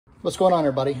What's going on,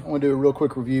 everybody? I want to do a real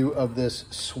quick review of this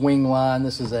Swingline.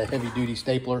 This is a heavy-duty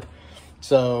stapler.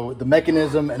 So the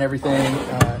mechanism and everything,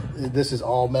 this is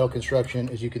all metal construction.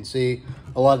 As you can see,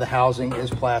 a lot of the housing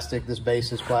is plastic. This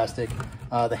base is plastic.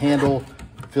 The handle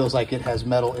feels like it has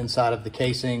metal inside of the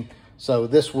casing. So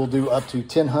this will do up to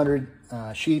 1,000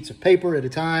 sheets of paper at a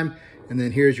time. And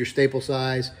then here's your staple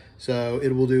size. So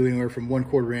it will do anywhere from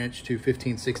 1/4 inch to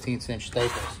 15/16 inch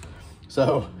staples.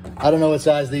 So I don't know what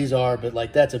size these are, but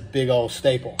like that's a big old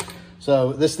staple.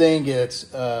 So this thing gets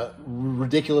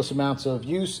ridiculous amounts of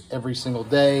use every single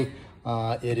day.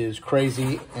 It is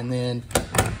crazy. And then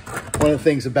one of the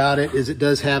things about it is it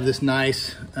does have this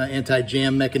nice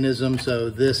anti-jam mechanism. So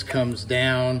this comes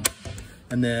down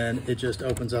and then it just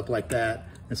opens up like that.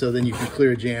 And so then you can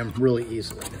clear a jam really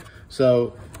easily.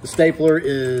 So the stapler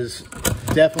is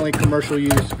definitely commercial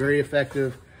use, very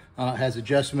effective, has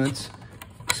adjustments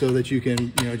so that you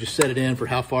can, just set it in for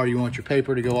how far you want your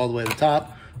paper to go all the way to the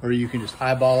top, or you can just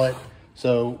eyeball it.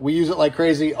 So we use it like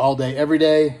crazy all day, every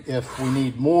day. If we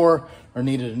need more or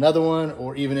needed another one,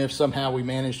 or even if somehow we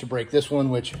managed to break this one,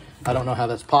 which I don't know how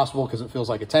that's possible because it feels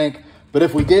like a tank. But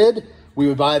if we did, we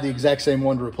would buy the exact same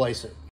one to replace it.